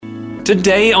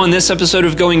Today on this episode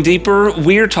of Going Deeper,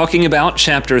 we're talking about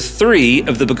chapter 3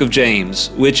 of the book of James,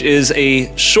 which is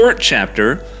a short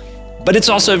chapter, but it's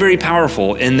also very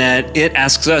powerful in that it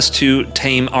asks us to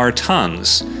tame our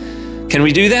tongues. Can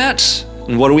we do that?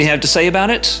 And what do we have to say about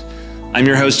it? I'm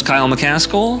your host, Kyle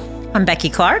McCaskill. I'm Becky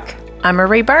Clark. I'm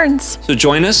Marie Burns. So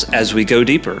join us as we go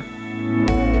deeper.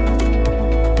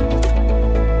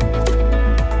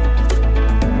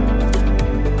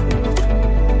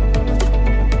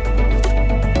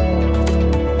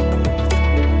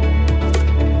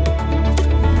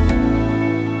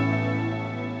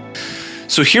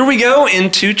 So here we go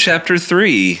into chapter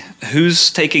 3.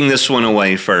 Who's taking this one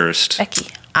away first? Becky.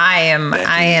 I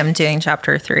am doing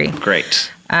chapter 3.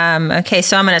 Great. Okay,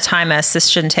 so I'm going to time us. This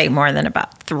shouldn't take more than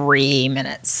about 3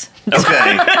 minutes. Okay.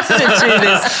 to do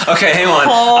this. Okay, hang on.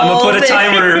 I'm going to put a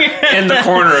timer in the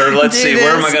corner. Let's see.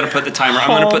 Where am I going to put the timer? I'm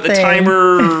going to put the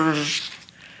timer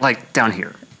like down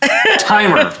here.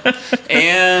 Timer.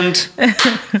 And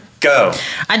go.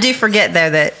 I do forget,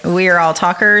 though, that we are all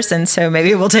talkers, and so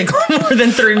maybe it will take more than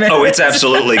 3 minutes. Oh, it's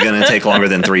absolutely going to take longer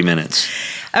than 3 minutes.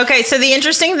 Okay, so the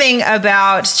interesting thing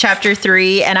about chapter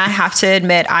 3, and I have to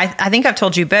admit, I think I've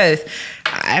told you both,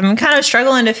 I'm kind of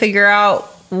struggling to figure out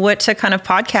what to kind of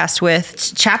podcast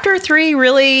with. Chapter 3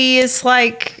 really is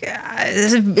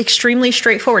is extremely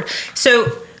straightforward.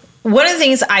 So one of the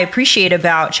things I appreciate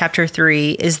about chapter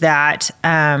 3 is that,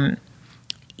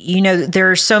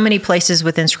 there are so many places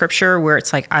within Scripture where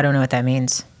it's like, I don't know what that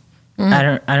means. Mm-hmm.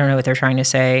 I don't know what they're trying to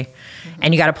say. Mm-hmm.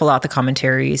 And you got to pull out the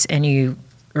commentaries and you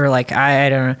are like, I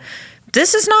don't know.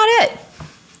 This is not it.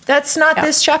 That's not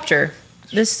this chapter.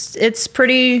 It's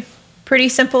pretty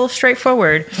simple,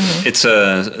 straightforward. Mm-hmm.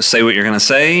 It's say what you're going to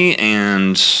say,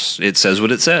 and it says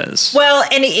what it says. Well,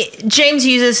 and James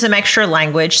uses some extra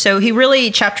language. So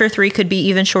chapter 3 could be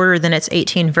even shorter than its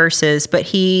 18 verses, but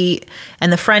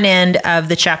and the front end of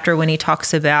the chapter when he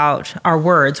talks about our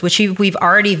words, which we've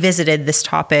already visited this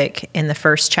topic in the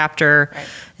first chapter, right.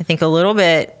 I think a little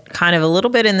bit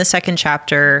in the second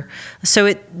chapter.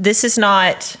 So this is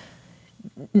not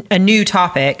a new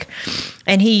topic,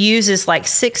 and he uses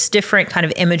 6 different kind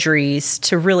of imageries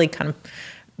to really kind of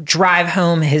drive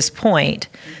home his point.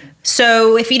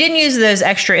 So if he didn't use those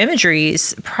extra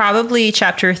imageries, probably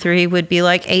chapter 3 would be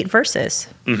 8 verses.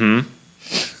 Mm-hmm.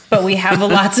 But we have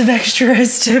lots of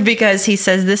extras because he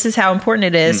says this is how important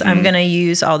it is. Mm-hmm. I'm going to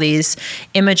use all these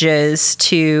images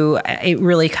to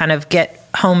really kind of get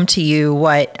home to you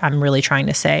what I'm really trying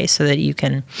to say so that you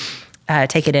can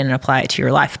take it in and apply it to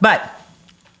your life. But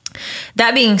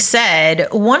that being said,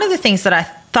 one of the things that I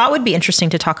thought would be interesting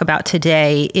to talk about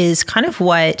today is kind of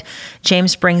what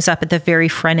James brings up at the very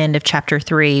front end of chapter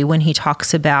 3 when he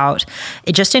talks about,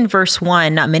 just in verse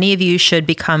 1, not many of you should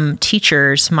become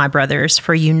teachers, my brothers,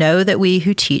 for you know that we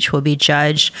who teach will be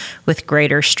judged with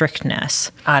greater strictness.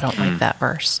 I don't like that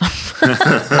verse.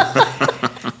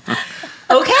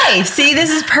 Okay, see, this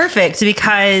is perfect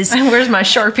because... Where's my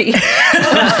Sharpie?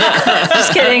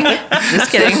 Just kidding.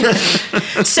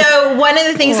 So one of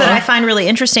the things that I find really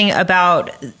interesting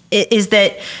about it is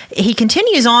that he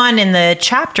continues on in the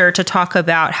chapter to talk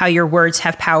about how your words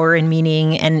have power and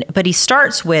meaning, but he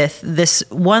starts with this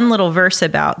one little verse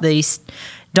about these...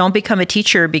 Don't become a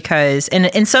teacher because, and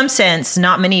in some sense,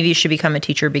 not many of you should become a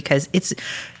teacher because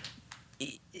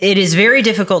it is very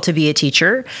difficult to be a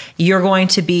teacher. You're going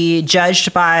to be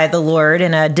judged by the Lord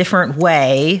in a different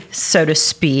way, so to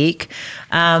speak.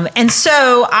 And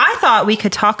so I thought we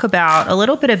could talk a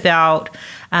little bit about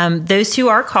those who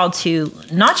are called to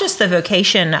not just the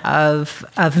vocation of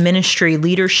ministry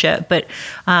leadership, but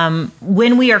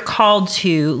when we are called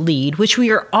to lead, which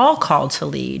we are all called to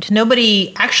lead.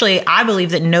 I believe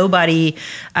that nobody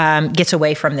gets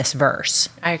away from this verse.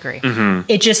 I agree. Mm-hmm.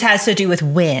 It just has to do with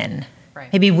when.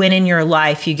 Right. Maybe when in your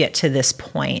life you get to this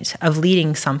point of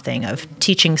leading something, of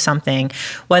teaching something,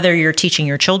 whether you're teaching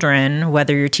your children,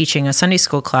 whether you're teaching a Sunday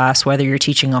school class, whether you're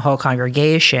teaching a whole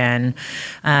congregation.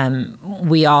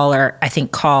 We all are, I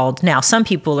think, called. Now, some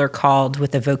people are called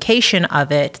with the vocation of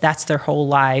it. That's their whole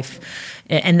life.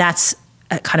 And that's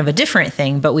kind of a different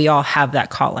thing, but we all have that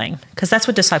calling because that's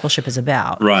what discipleship is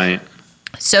about. Right.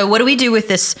 So what do we do with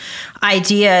this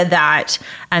idea that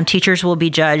teachers will be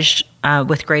judged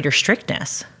with greater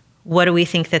strictness? What do we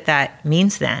think that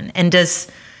means then? And is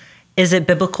it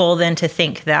biblical then to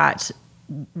think that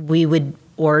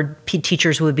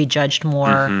teachers would be judged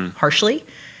more harshly?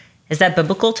 Is that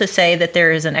biblical to say that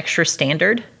there is an extra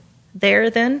standard there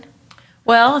then?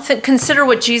 Well, consider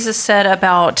what Jesus said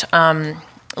about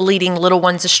leading little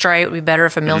ones astray. It would be better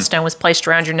if a millstone was placed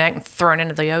around your neck and thrown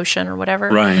into the ocean or whatever.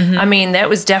 Right. I mean, that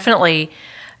was definitely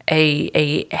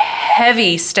a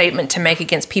heavy statement to make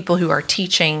against people who are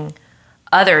teaching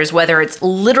others, whether it's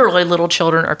literally little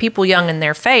children or people young in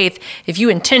their faith. If you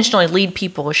intentionally lead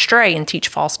people astray and teach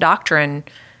false doctrine,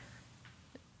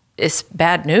 it's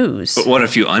bad news. But what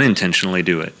if you unintentionally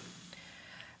do it?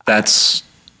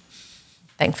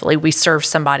 Thankfully, we serve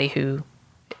somebody who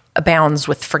abounds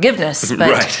with forgiveness.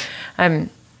 But, right.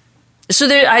 So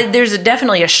there's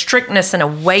definitely a strictness and a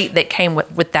weight that came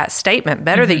with that statement.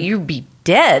 Better that you be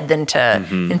dead than to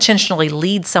intentionally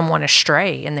lead someone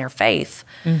astray in their faith.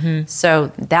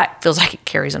 So that feels like it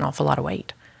carries an awful lot of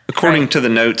weight. According to the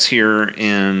notes here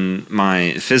in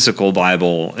my physical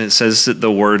Bible, it says that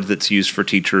the word that's used for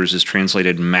teachers is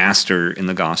translated master in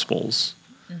the Gospels,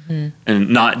 and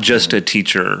not just a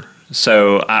teacher.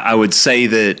 So I would say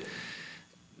that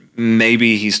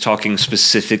maybe he's talking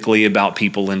specifically about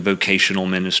people in vocational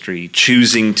ministry,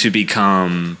 choosing to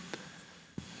become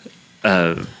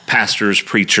pastors,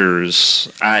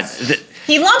 preachers.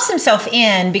 He lumps himself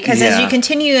in because as you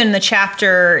continue in the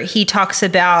chapter, he talks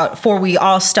about, for we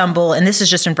all stumble, and this is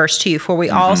just in verse 2, for we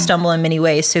all stumble in many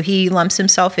ways. So he lumps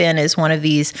himself in as one of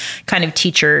these kind of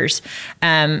teachers.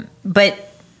 But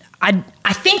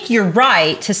I think you're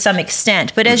right to some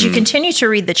extent. But as you continue to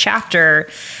read the chapter,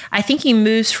 I think he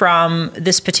moves from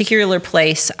this particular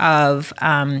place of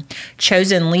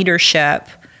chosen leadership,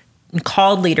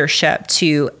 called leadership,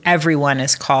 to everyone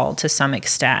is called to some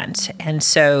extent. And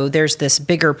so there's this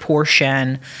bigger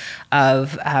portion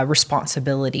of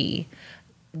responsibility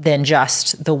than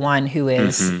just the one who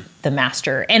is the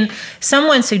master. And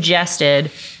someone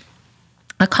suggested,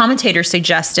 a commentator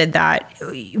suggested that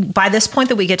by this point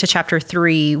that we get to chapter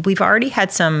 3, we've already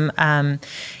had some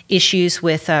issues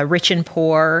with rich and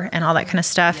poor and all that kind of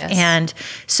stuff. Yes. And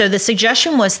so the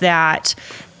suggestion was that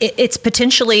it's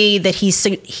potentially that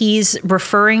he's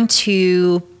referring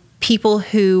to people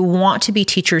who want to be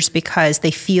teachers because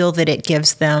they feel that it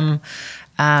gives them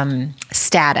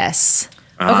status.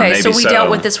 Okay, so we dealt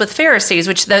with this with Pharisees,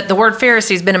 which the word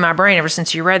Pharisee has been in my brain ever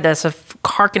since you read this, of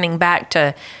hearkening back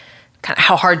to kind of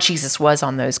how hard Jesus was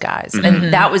on those guys.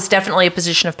 And that was definitely a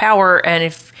position of power. And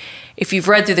if you've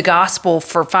read through the gospel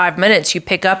for 5 minutes, you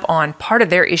pick up on part of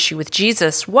their issue with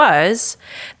Jesus was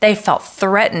they felt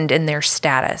threatened in their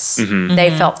status.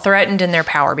 They felt threatened in their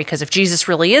power because if Jesus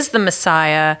really is the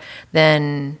Messiah,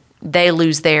 then they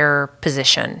lose their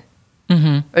position.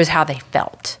 Is how they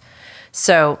felt.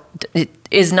 So it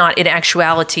is not in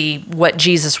actuality what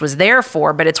Jesus was there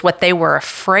for, but it's what they were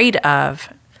afraid of.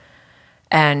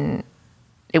 And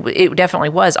it definitely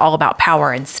was all about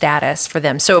power and status for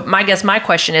them. So my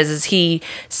question is he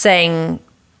saying,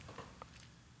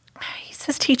 he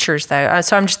says teachers though,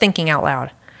 so I'm just thinking out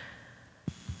loud.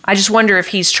 I just wonder if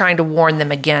he's trying to warn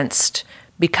them against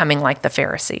becoming like the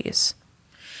Pharisees.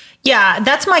 Yeah,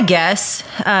 that's my guess,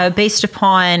 based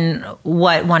upon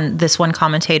what this one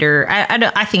commentator,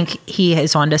 I think he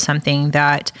is onto something,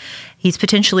 that he's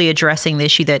potentially addressing the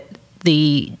issue that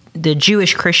the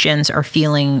Jewish Christians are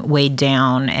feeling weighed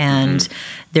down and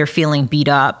they're feeling beat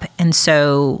up. And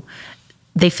so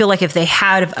they feel like if they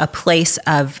had a place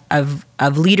of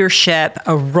leadership,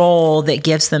 a role that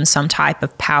gives them some type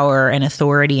of power and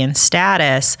authority and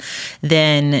status,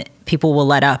 then people will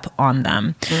let up on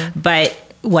them. But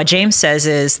what James says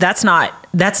is that's not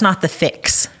the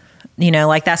fix.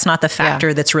 That's not the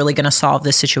factor that's really going to solve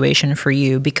this situation for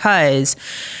you, because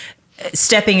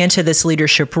stepping into this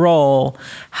leadership role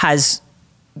has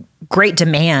great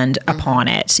demand upon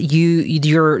it.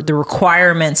 The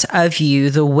requirements of you,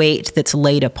 the weight that's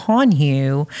laid upon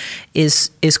you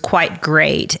is quite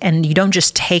great. And you don't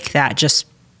just take that just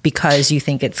because you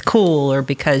think it's cool, or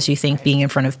because you think being in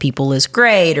front of people is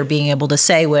great, or being able to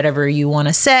say whatever you want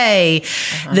to say.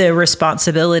 The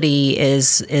responsibility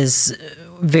is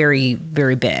very,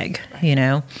 very big,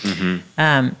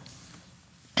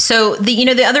 So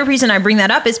the other reason I bring that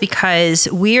up is because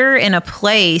we're in a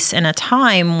place and a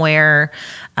time where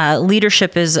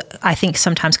leadership is, I think,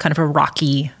 sometimes kind of a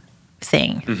rocky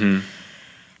thing.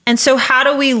 And so how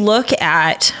do we look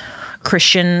at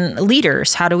Christian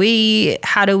leaders? How do we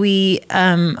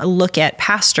look at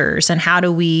pastors, and how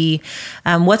do we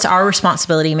what's our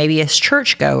responsibility maybe as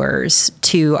churchgoers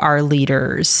to our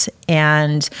leaders,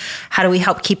 and how do we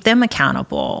help keep them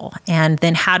accountable? And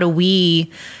then how do we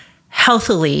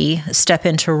healthily step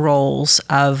into roles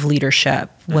of leadership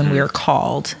when we are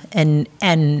called,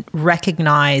 and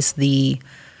recognize the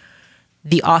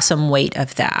awesome weight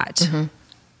of that?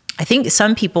 I think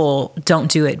some people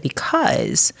don't do it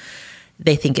because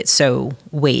they think it's so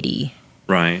weighty.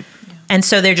 Right. And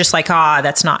so they're just like,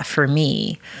 that's not for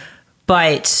me.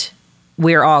 But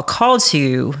we're all called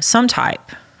to some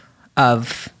type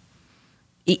of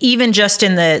even just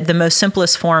in the most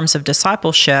simplest forms of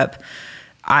discipleship,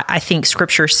 I think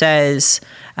Scripture says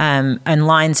and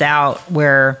lines out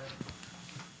where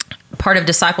part of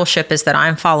discipleship is that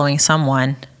I'm following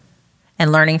someone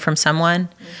and learning from someone,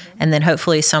 and then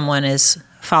hopefully someone is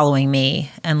following me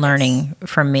and learning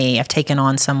from me. I've taken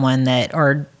on someone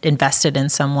or invested in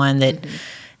someone that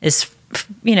is,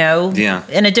 in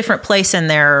a different place in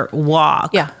their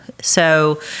walk. Yeah.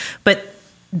 So, but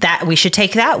that we should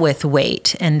take that with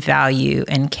weight and value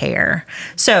and care.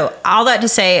 So all that to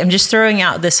say, I'm just throwing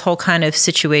out this whole kind of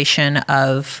situation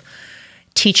of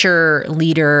teacher,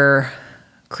 leader,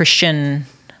 Christian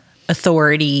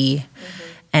authority,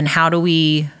 and how do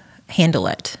we handle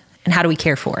it and how do we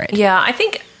care for it? Yeah, I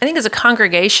think as a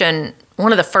congregation,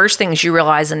 one of the first things you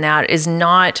realize in that is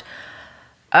not,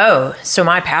 oh, so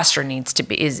my pastor needs to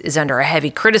be is under a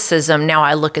heavy criticism. Now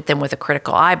I look at them with a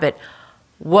critical eye, but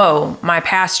whoa, my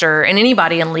pastor and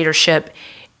anybody in leadership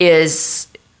is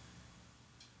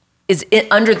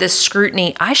under this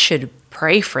scrutiny. I should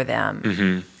pray for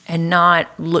them and not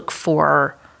look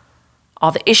for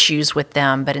all the issues with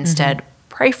them, but instead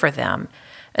pray for them.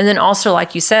 And then also,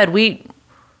 like you said,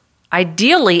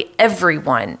 ideally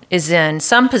everyone is in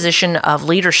some position of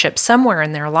leadership somewhere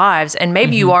in their lives. And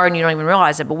maybe you are and you don't even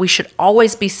realize it, but we should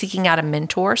always be seeking out a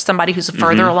mentor, somebody who's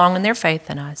further along in their faith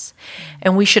than us.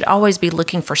 And we should always be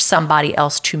looking for somebody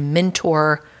else to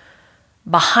mentor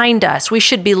behind us. We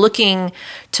should be looking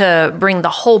to bring the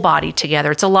whole body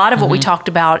together. It's a lot of what we talked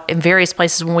about in various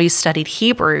places when we studied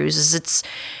Hebrews, is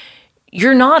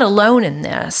you're not alone in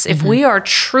this. If we are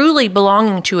truly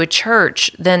belonging to a church,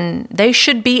 then they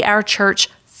should be our church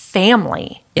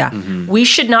family. Yeah. We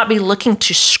should not be looking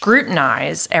to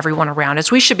scrutinize everyone around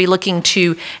us. We should be looking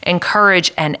to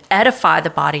encourage and edify the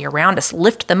body around us,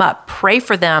 lift them up, pray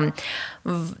for them.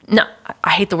 No,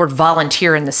 I hate the word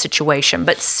volunteer in this situation,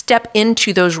 but step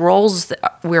into those roles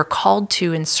that we're called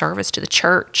to in service to the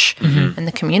church and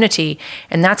the community.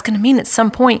 And that's going to mean at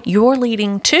some point you're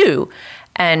leading too.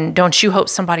 And don't you hope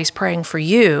somebody's praying for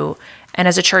you? And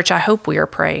as a church, I hope we are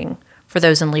praying for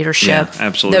those in leadership. Yeah,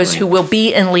 absolutely. Those who will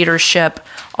be in leadership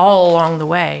all along the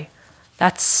way.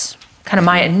 That's kind of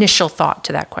my initial thought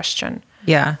to that question.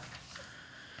 Yeah.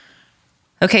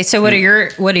 Okay, so what are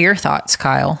your thoughts,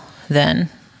 Kyle, then?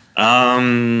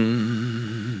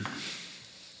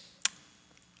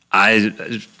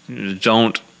 I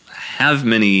don't have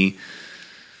many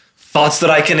thoughts that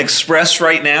I can express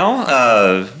right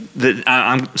now. That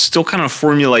I'm still kind of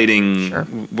formulating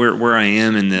where I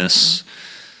am in this.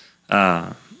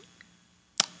 I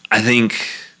think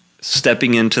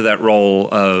stepping into that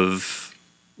role of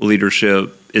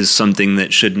leadership is something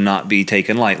that should not be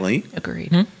taken lightly.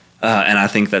 Agreed. And I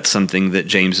think that's something that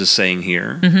James is saying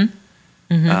here.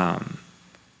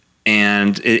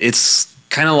 And it's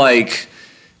kind of like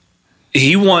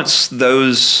he wants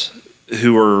those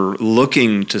who are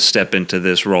looking to step into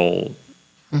this role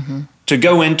to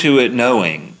go into it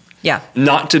knowing,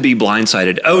 not to be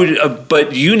blindsided. Oh,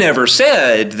 but you never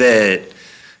said that,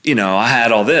 I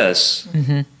had all this.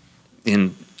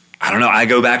 And I don't know, I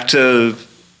go back to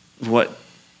what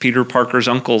Peter Parker's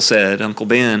uncle said, Uncle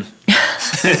Ben.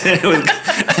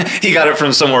 He got it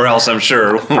from somewhere else, I'm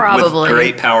sure. Probably. With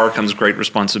great power comes great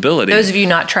responsibility. Those of you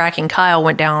not tracking, Kyle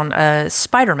went down a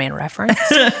Spider-Man reference.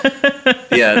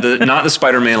 Yeah, not the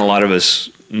Spider-Man a lot of us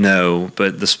know,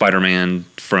 but the Spider-Man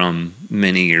from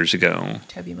many years ago.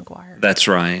 Tobey Maguire. That's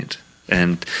right.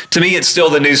 And to me, it's still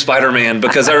the new Spider-Man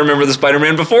because I remember the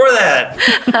Spider-Man before that.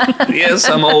 Yes,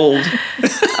 I'm old.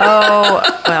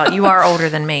 Oh, well, you are older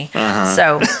than me.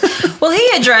 So, well, he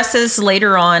addresses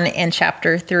later on in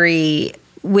chapter 3,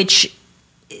 which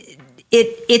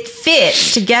it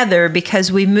fits together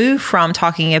because we move from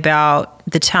talking about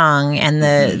the tongue and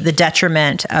the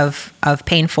detriment of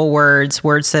painful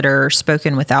words that are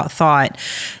spoken without thought,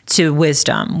 to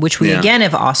wisdom, which we again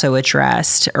have also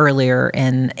addressed earlier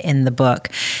in the book.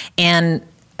 And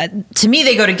to me,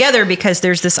 they go together because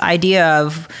there's this idea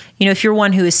of, if you're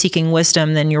one who is seeking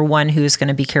wisdom, then you're one who's going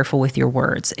to be careful with your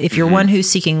words. If you're one who's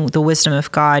seeking the wisdom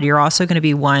of God, you're also going to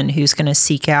be one who's going to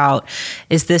seek out,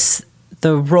 is this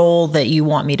the role that you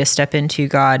want me to step into,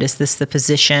 God? Is this the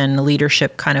position,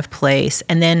 leadership kind of place?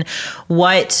 And then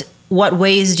what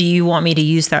ways do you want me to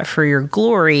use that for your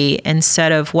glory,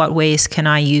 instead of what ways can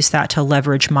I use that to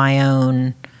leverage my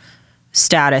own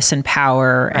status and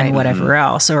power and whatever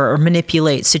else, or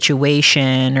manipulate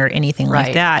situation or anything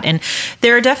like that? And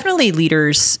there are definitely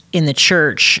leaders in the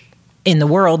church, in the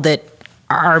world, that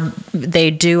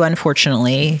they do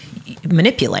unfortunately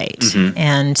manipulate.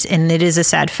 And it is a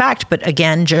sad fact. But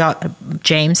again,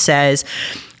 James says,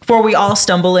 For we all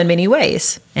stumble in many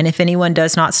ways. And if anyone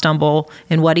does not stumble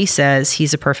in what he says,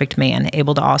 he's a perfect man,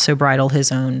 able to also bridle his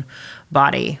own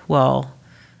body. Well,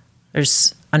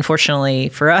 unfortunately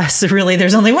for us, really,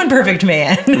 there's only one perfect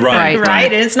man. Right.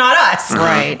 Right? And it's not us.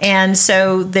 Right. And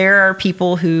so there are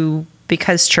people who,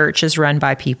 because church is run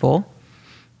by people,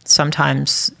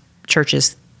 sometimes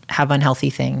churches have unhealthy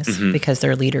things because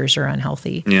their leaders are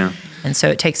unhealthy. Yeah. And so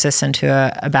it takes us into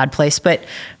a bad place. But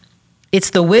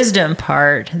it's the wisdom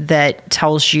part that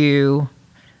tells you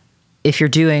if you're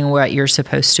doing what you're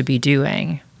supposed to be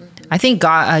doing. I think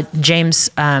James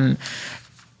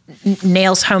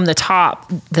nails home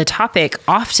the topic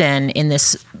often in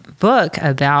this book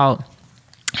about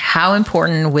how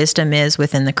important wisdom is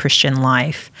within the Christian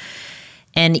life.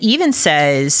 And even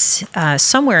says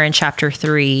somewhere in chapter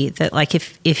 3 that, like,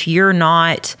 if you're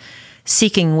not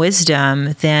seeking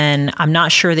wisdom, then I'm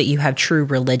not sure that you have true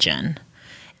religion.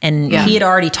 And he had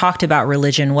already talked about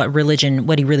religion, what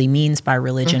he really means by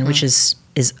religion, which is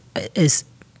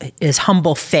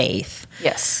humble faith.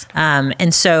 Yes.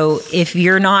 And so if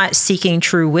you're not seeking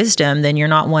true wisdom, then you're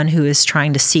not one who is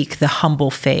trying to seek the humble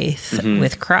faith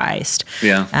with Christ.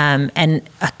 Yeah. And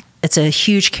it's a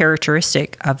huge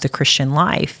characteristic of the Christian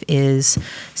life is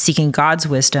seeking God's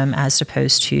wisdom as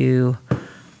opposed to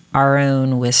our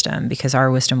own wisdom, because our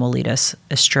wisdom will lead us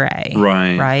astray.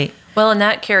 Right. Well, and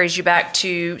that carries you back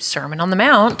to Sermon on the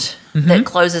Mount that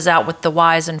closes out with the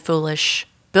wise and foolish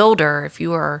builder. If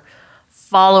you are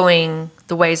following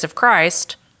the ways of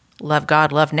Christ, love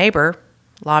God, love neighbor,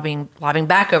 lobbing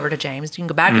back over to James. You can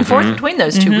go back and forth between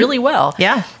those two really well.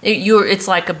 Yeah. It's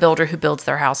like a builder who builds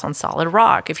their house on solid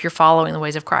rock. If you're following the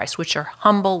ways of Christ, which are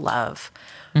humble love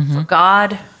for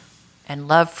God and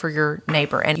love for your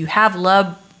neighbor. And you have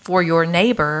love for your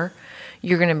neighbor,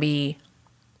 you're going to be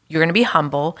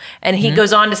humble. And he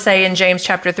goes on to say in James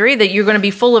chapter 3 that you're going to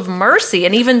be full of mercy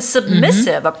and even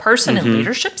submissive. A person in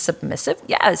leadership, submissive?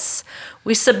 Yes.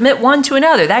 We submit one to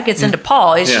another. That gets into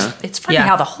Paul. It's funny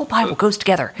how the whole Bible goes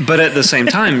together. But at the same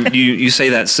time, you say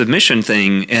that submission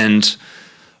thing, and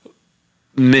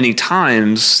many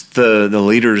times the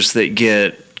leaders that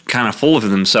get kind of full of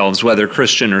themselves, whether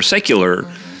Christian or secular,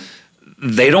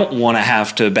 they don't want to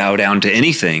have to bow down to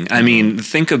anything. I mean,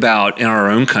 think about in our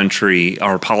own country,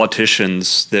 our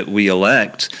politicians that we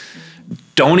elect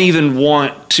don't even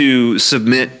want to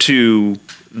submit to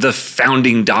the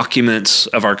founding documents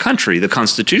of our country, the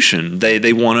Constitution.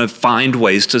 They want to find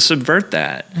ways to subvert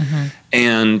that.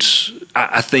 And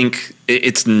I think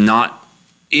it's not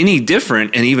any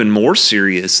different and even more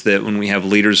serious that when we have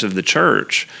leaders of the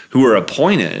church who are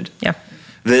appointed,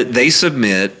 that they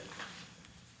submit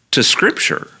to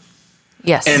Scripture.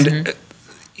 Yes. And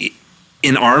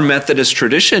in our Methodist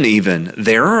tradition even,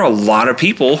 there are a lot of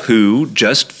people who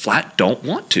just flat don't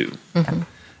want to.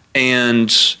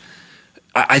 And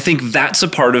I think that's a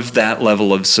part of that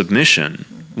level of submission.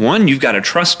 One, you've got to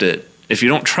trust it. If you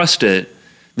don't trust it,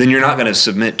 then you're not going to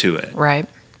submit to it. Right.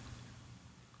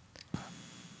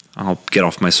 I'll get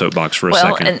off my soapbox for a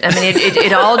second. And I mean,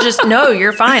 it all just, no,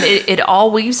 you're fine. It all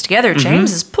weaves together.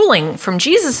 James is pulling from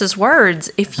Jesus's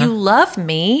words. If you love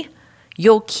me,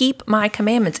 you'll keep my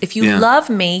commandments. If you love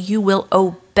me, you will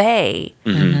obey.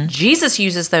 Jesus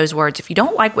uses those words. If you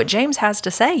don't like what James has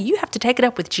to say, you have to take it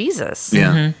up with Jesus.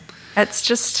 Yeah. That's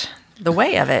just the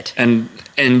way of it. And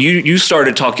you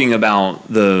started talking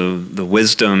about the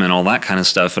wisdom and all that kind of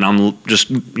stuff, and I'm just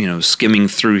skimming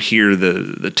through here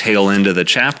the tail end of the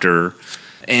chapter,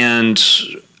 and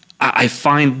I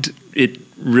find it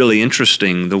really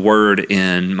interesting. The word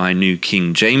in my New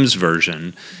King James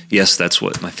Version, yes, that's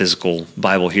what my physical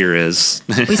Bible here is.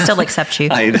 We still accept you.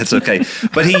 That's okay,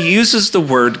 but he uses the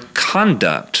word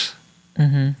conduct,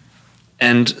 and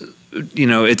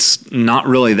it's not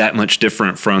really that much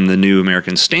different from the New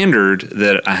American Standard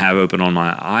that I have open on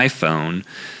my iPhone.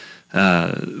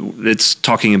 It's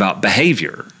talking about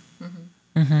behavior.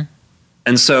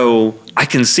 And so I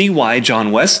can see why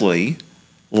John Wesley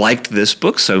liked this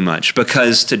book so much,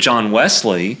 because to John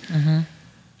Wesley,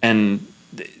 and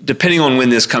depending on when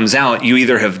this comes out, you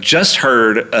either have just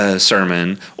heard a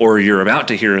sermon or you're about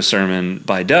to hear a sermon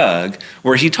by Doug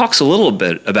where he talks a little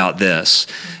bit about this.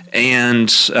 And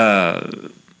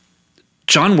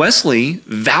John Wesley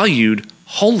valued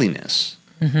holiness.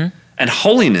 And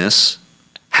holiness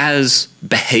has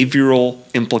behavioral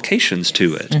implications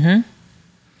to it.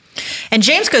 And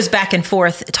James goes back and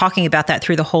forth talking about that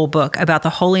through the whole book, about the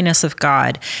holiness of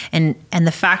God and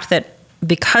the fact that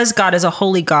because God is a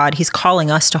holy God, he's calling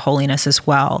us to holiness as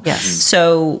well. Yes.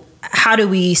 So how do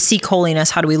we seek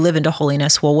holiness? How do we live into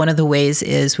holiness? Well, one of the ways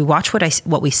is we watch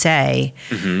what we say,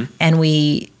 and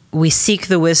we we seek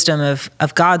the wisdom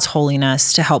of God's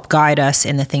holiness to help guide us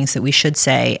in the things that we should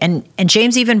say. And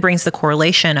James even brings the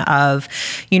correlation of,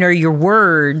 your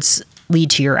words lead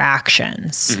to your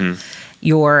actions.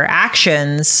 Your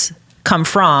actions come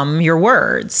from your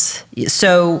words.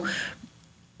 So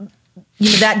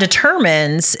that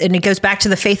determines, and it goes back to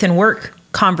the faith and work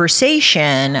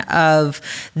conversation of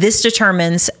this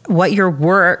determines what your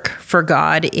work for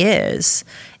God is.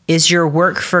 Is your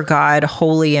work for God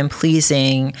holy and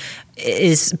pleasing?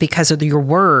 Is because of your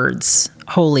words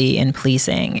holy and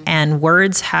pleasing? And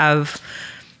words have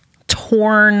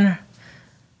torn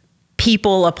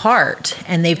people apart,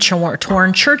 and they've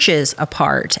torn churches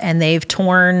apart, and they've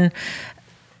torn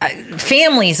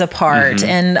families apart,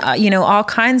 and all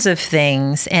kinds of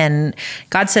things. And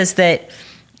God says that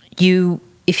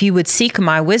if you would seek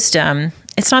my wisdom,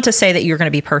 it's not to say that you're going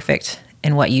to be perfect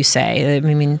in what you say. I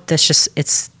mean,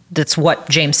 that's what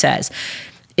James says.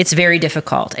 It's very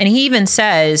difficult. And he even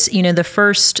says, the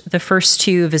first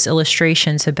two of his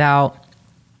illustrations about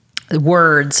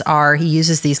words are, he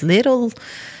uses these little,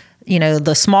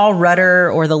 the small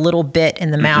rudder or the little bit in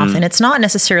the mouth. And it's not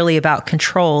necessarily about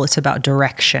control, it's about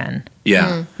direction.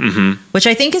 Yeah. Which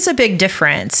I think is a big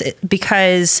difference,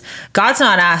 because God's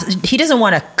he doesn't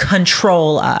want to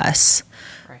control us.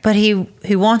 But he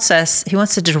wants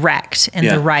to direct in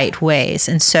the right ways.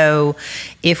 And so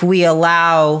if we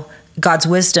allow God's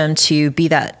wisdom to be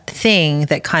that thing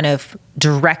that kind of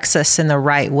directs us in the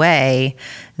right way,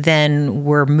 then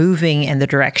we're moving in the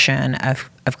direction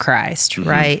of Christ,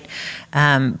 right?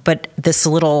 But this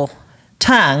little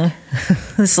tongue,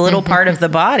 this little part of the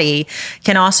body,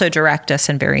 can also direct us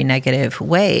in very negative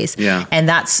ways. Yeah. And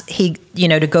that's,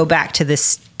 to go back to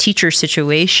this teacher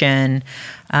situation,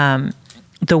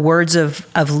 the words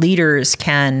of leaders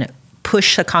can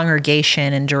push a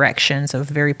congregation in directions of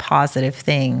very positive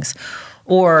things,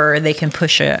 or they can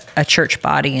push a church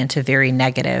body into very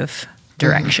negative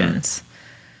directions.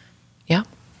 Yeah.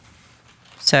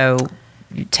 So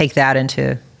you take that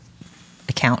into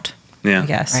account, I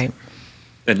guess. Right.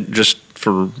 And just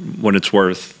for what it's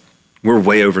worth, we're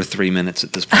way over 3 minutes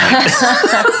at this point.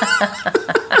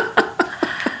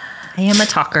 I am a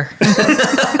talker.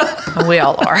 We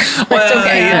all are. Well,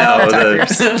 okay.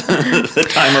 the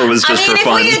timer was just for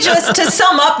fun. If we had just to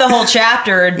sum up the whole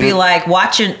chapter, it'd be like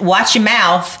watch your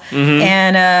mouth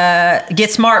and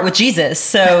get smart with Jesus.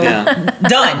 So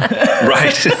done.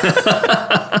 Right.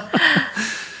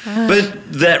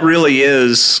 But that really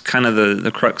is kind of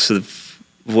the crux of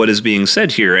what is being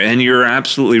said here. And you're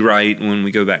absolutely right when we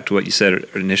go back to what you said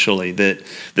initially, that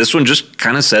this one just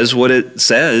kind of says what it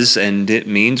says and it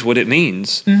means what it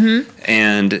means.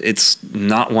 And it's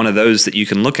not one of those that you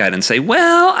can look at and say,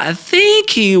 well, I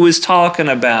think he was talking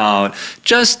about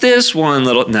just this one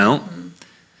little. No,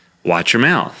 watch your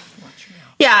mouth.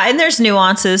 Yeah, and there's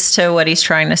nuances to what he's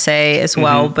trying to say as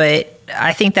well, but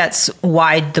I think that's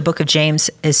why the book of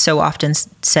James is so often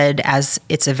said as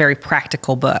it's a very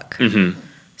practical book.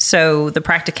 So the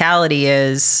practicality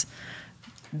is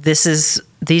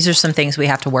these are some things we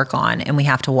have to work on and we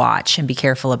have to watch and be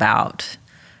careful about,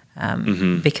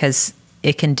 because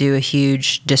it can do a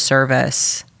huge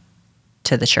disservice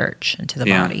to the church and to the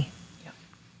body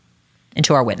and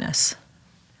to our witness.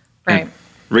 Right.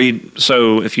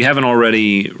 So if you haven't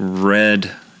already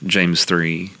read James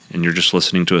 3 and you're just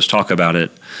listening to us talk about it,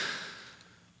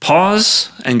 pause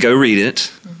and go read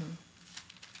it.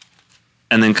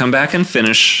 And then come back and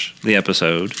finish the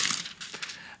episode,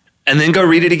 and then go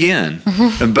read it again,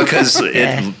 because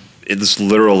it's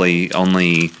literally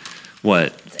only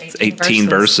 18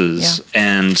 verses,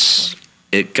 and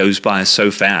it goes by so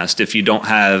fast. If you don't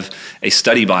have a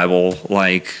study Bible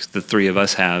like the three of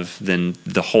us have, then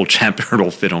the whole chapter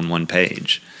will fit on one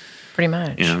page. Pretty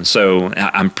much. So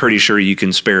I'm pretty sure you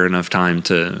can spare enough time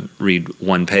to read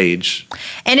one page.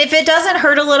 And if it doesn't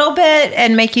hurt a little bit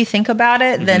and make you think about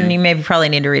it, then you probably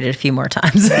need to read it a few more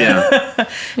times.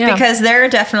 Because there are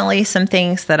definitely some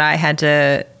things that I had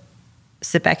to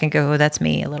sit back and go, oh, that's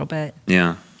me a little bit.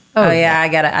 Yeah. I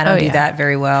don't do that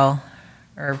very well.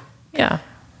 Or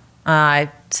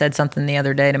I said something the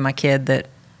other day to my kid that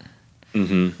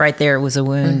right there was a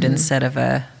wound instead of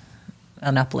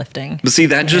an uplifting. But see,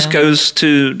 that just goes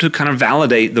to kind of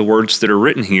validate the words that are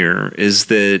written here, is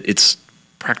that it's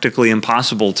practically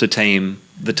impossible to tame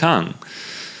the tongue.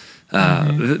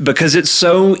 Because it's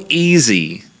so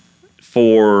easy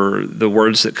for the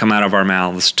words that come out of our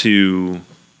mouths to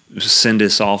send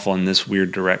us off on this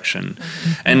weird direction.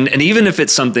 And even if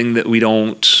it's something that we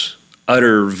don't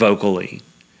utter vocally,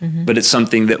 but it's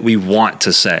something that we want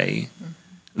to say,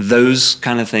 those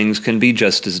kind of things can be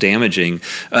just as damaging,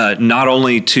 not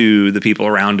only to the people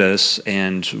around us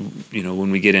and,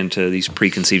 when we get into these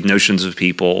preconceived notions of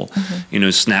people,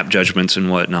 snap judgments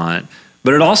and whatnot,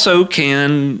 but it also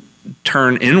can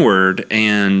turn inward,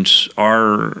 and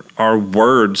our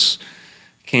words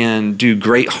can do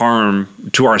great harm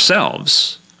to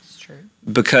ourselves. That's true.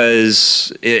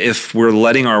 Because if we're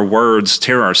letting our words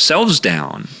tear ourselves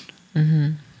down,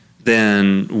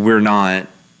 then we're not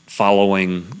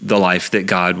following the life that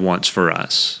God wants for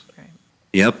us. Right.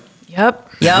 Yep.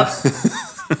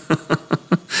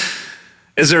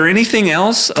 Is there anything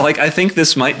else? I think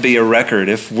this might be a record.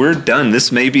 If we're done,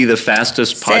 this may be the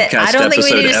fastest podcast episode ever. I don't think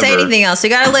we need to say anything else. We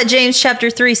got to let James chapter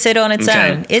 3 sit on its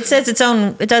own. It says it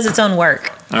does its own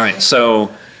work. All right.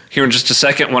 So here in just a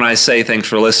second, when I say thanks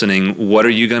for listening, what are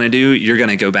you going to do? You're going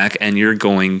to go back and you're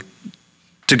going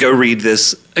to go read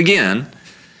this again.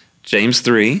 James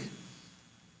 3,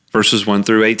 verses 1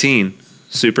 through 18.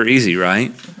 Super easy,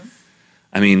 right?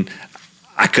 I mean,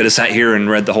 I could have sat here and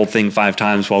read the whole thing 5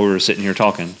 times while we were sitting here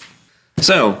talking.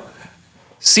 So,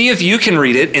 see if you can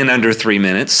read it in under 3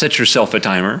 minutes. Set yourself a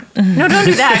timer. No, don't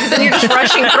do that, because then you're just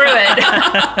rushing through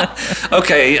it.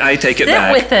 Okay, I take it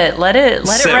back. Sit with it. Let it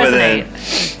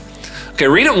resonate. Okay,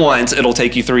 read it once. It'll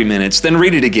take you 3 minutes. Then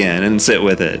read it again and sit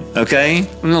with it. Okay?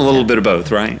 A little bit of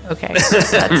both, right? Okay,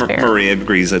 that's fair. Maria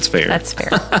agrees that's fair. That's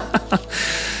fair.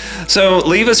 So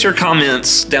leave us your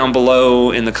comments down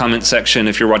below in the comment section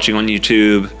if you're watching on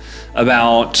YouTube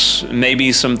about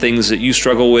maybe some things that you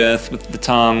struggle with the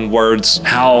tongue, words,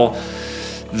 how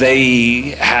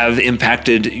they have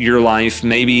impacted your life.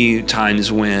 Maybe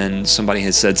times when somebody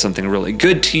has said something really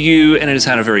good to you and it has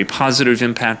had a very positive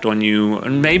impact on you.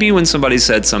 And maybe when somebody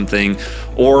said something,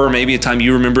 or maybe a time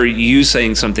you remember you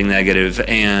saying something negative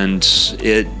and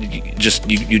it just,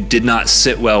 you did not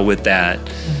sit well with that.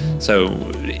 So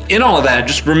in all of that,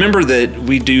 just remember that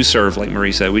we do serve, like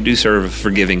Marie said, we do serve a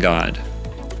forgiving God.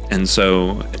 And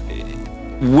so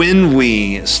when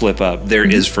we slip up, there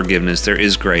is forgiveness, there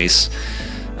is grace.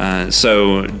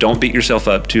 So don't beat yourself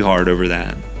up too hard over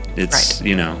that. It's,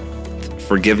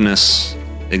 forgiveness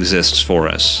exists for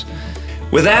us.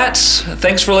 With that,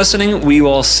 thanks for listening. We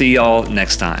will see y'all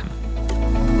next time.